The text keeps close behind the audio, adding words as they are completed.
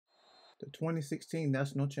the 2016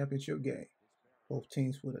 National Championship game. Both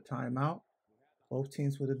teams with a timeout, both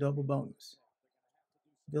teams with a double bonus.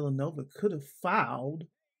 Villanova could have fouled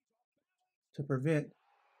to prevent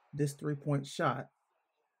this three-point shot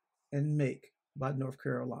and make by North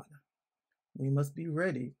Carolina. We must be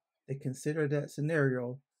ready to consider that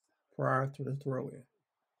scenario prior to the throw-in.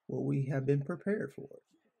 Will we have been prepared for it?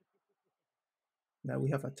 Now we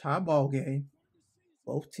have a tie ball game.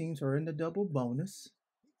 Both teams are in the double bonus.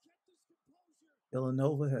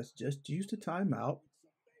 Villanova has just used a timeout.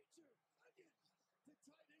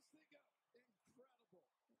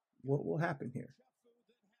 What will happen here?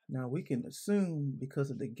 Now we can assume,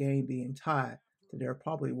 because of the game being tied, that there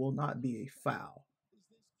probably will not be a foul,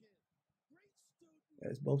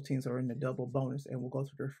 as both teams are in the double bonus and will go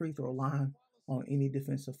to their free throw line on any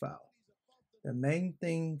defensive foul. The main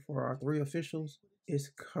thing for our three officials is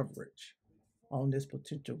coverage on this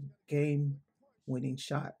potential game-winning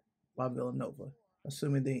shot by Villanova,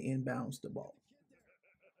 assuming they inbounds the ball.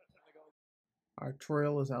 Our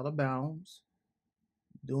trail is out of bounds,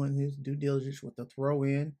 doing his due diligence with the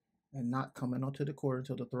throw-in and not coming onto the court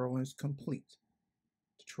until the throw-in is complete.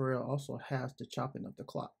 The trail also has the chopping of the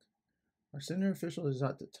clock. Our center official is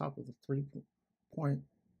at the top of the three-point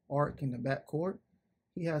arc in the backcourt.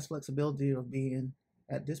 He has flexibility of being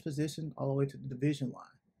at this position all the way to the division line.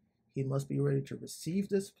 He must be ready to receive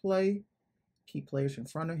this play, keep players in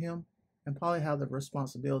front of him, and probably have the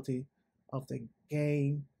responsibility of the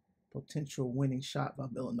game potential winning shot by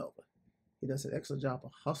Villanova. He does an excellent job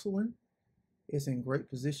of hustling, is in great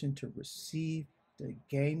position to receive the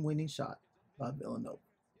game-winning shot by Villanova.